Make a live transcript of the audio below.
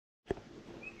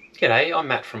G'day, I'm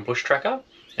Matt from Bushtracker,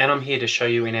 and I'm here to show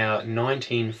you in our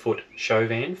 19-foot show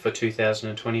van for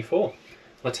 2024.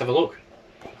 Let's have a look.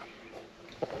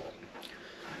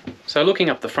 So looking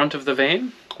up the front of the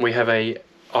van, we have a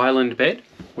island bed,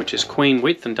 which is queen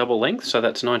width and double length, so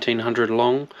that's 1900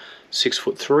 long,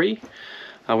 6'3".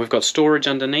 We've got storage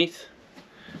underneath,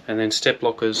 and then step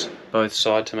lockers both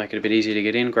sides to make it a bit easier to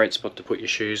get in. Great spot to put your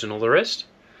shoes and all the rest.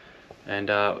 And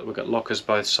we've got lockers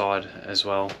both sides as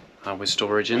well, with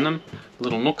storage in them.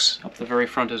 Little nooks up the very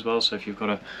front as well, so if you've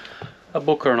got a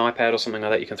book or an iPad or something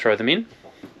like that, you can throw them in.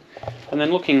 And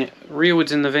then looking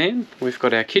rearwards in the van, we've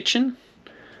got our kitchen,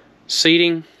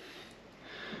 seating,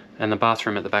 and the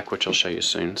bathroom at the back, which I'll show you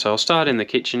soon. So I'll start in the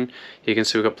kitchen. You can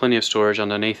see we've got plenty of storage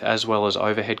underneath, as well as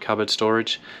overhead cupboard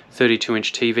storage.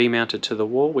 32-inch TV mounted to the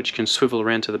wall, which can swivel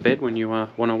around to the bed when you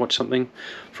want to watch something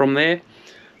from there.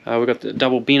 We've got the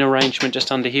double bin arrangement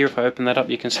just under here. If I open that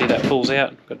up, you can see that pulls out.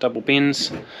 We've got double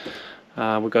bins.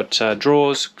 We've got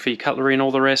drawers for your cutlery and all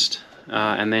the rest.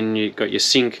 And then you've got your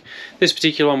sink. This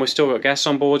particular one, we've still got gas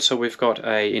on board, so we've got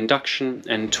a induction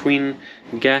and twin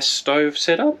gas stove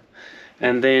setup,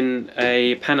 and then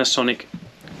a Panasonic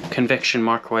convection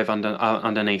microwave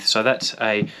underneath. So that's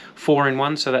a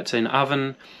 4-in-1, so that's an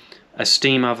oven, a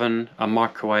steam oven, a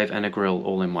microwave, and a grill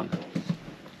all in one.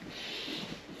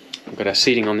 We've got our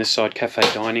seating on this side, cafe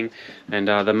dining, and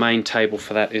the main table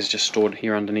for that is just stored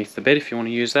here underneath the bed if you want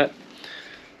to use that.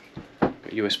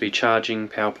 Got USB charging,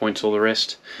 power points, all the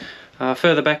rest.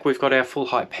 Further back we've got our full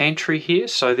height pantry here.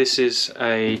 So this is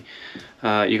a,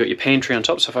 you've got your pantry on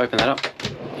top, so if I open that up,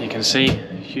 you can see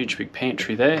a huge big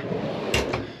pantry there.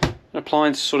 An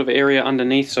appliance sort of area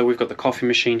underneath, so we've got the coffee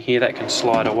machine here that can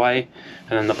slide away,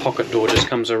 and then the pocket door just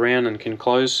comes around and can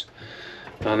close.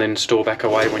 And then store back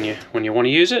away when you want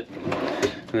to use it.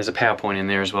 And there's a power point in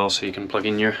there as well, so you can plug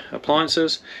in your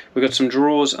appliances. We've got some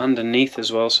drawers underneath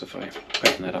as well, so if I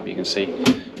open that up, you can see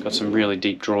got some really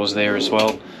deep drawers there as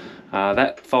well.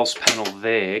 That false panel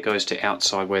there goes to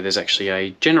outside where there's actually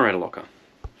a generator locker.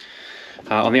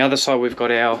 On the other side we've got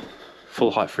our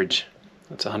full height fridge.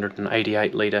 That's a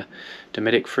 188 litre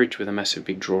Dometic fridge with a massive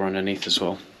big drawer underneath as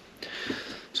well.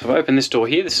 So if I open this door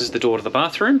here, this is the door to the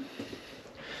bathroom.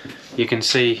 You can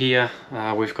see here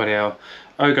we've got our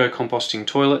Ogo composting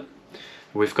toilet.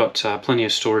 We've got plenty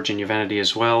of storage in your vanity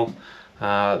as well.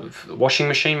 Washing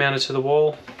machine mounted to the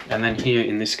wall, and then here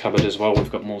in this cupboard as well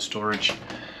we've got more storage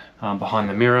behind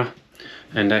the mirror.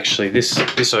 And actually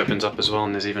this opens up as well,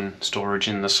 and there's even storage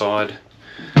in the side.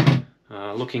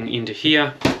 Looking into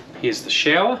here, here's the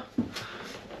shower.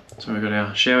 So we've got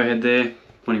our shower head there,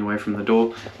 pointing away from the door.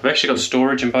 We've actually got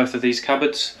storage in both of these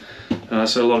cupboards.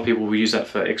 So a lot of people will use that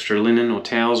for extra linen or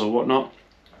towels or whatnot.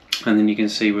 And then you can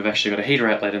see we've actually got a heater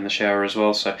outlet in the shower as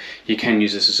well, so you can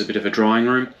use this as a bit of a drying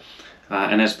room.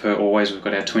 And as per always, we've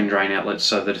got our twin drain outlets,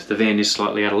 so that if the van is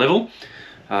slightly out of level,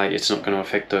 it's not going to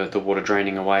affect the water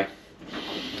draining away.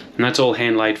 And that's all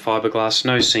hand-laid fiberglass,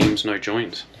 no seams, no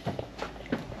joints.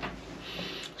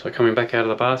 So coming back out of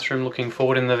the bathroom, looking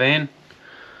forward in the van.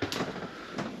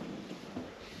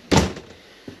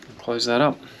 Close that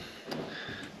up.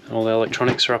 All the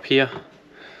electronics are up here.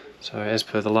 So as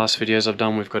per the last videos I've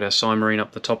done, we've got our Simarine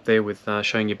up the top there with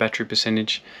showing your battery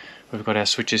percentage. We've got our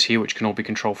switches here, which can all be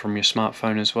controlled from your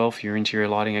smartphone as well for your interior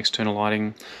lighting, external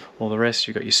lighting, all the rest.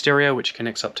 You've got your stereo, which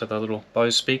connects up to the little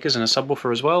Bose speakers, and a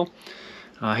subwoofer as well.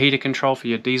 Heater control for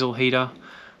your diesel heater.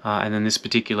 And then this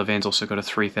particular van's also got a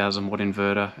 3000 watt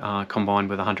inverter combined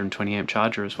with a 120 amp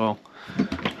charger as well.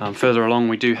 Further along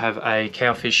we do have a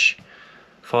Cowfish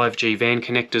 5G van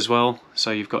connect as well,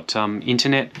 so you've got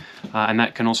internet, and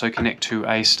that can also connect to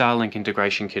a Starlink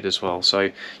integration kit as well, so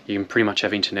you can pretty much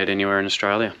have internet anywhere in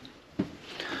Australia.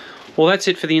 Well, that's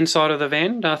it for the inside of the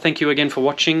van. Thank you again for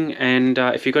watching, and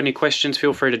if you've got any questions,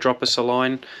 feel free to drop us a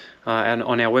line and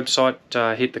on our website.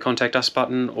 Hit the contact us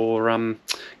button, or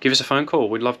give us a phone call.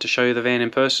 We'd love to show you the van in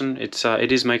person.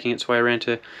 It is making its way around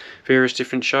to various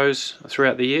different shows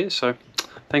throughout the year, so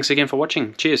thanks again for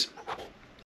watching. Cheers.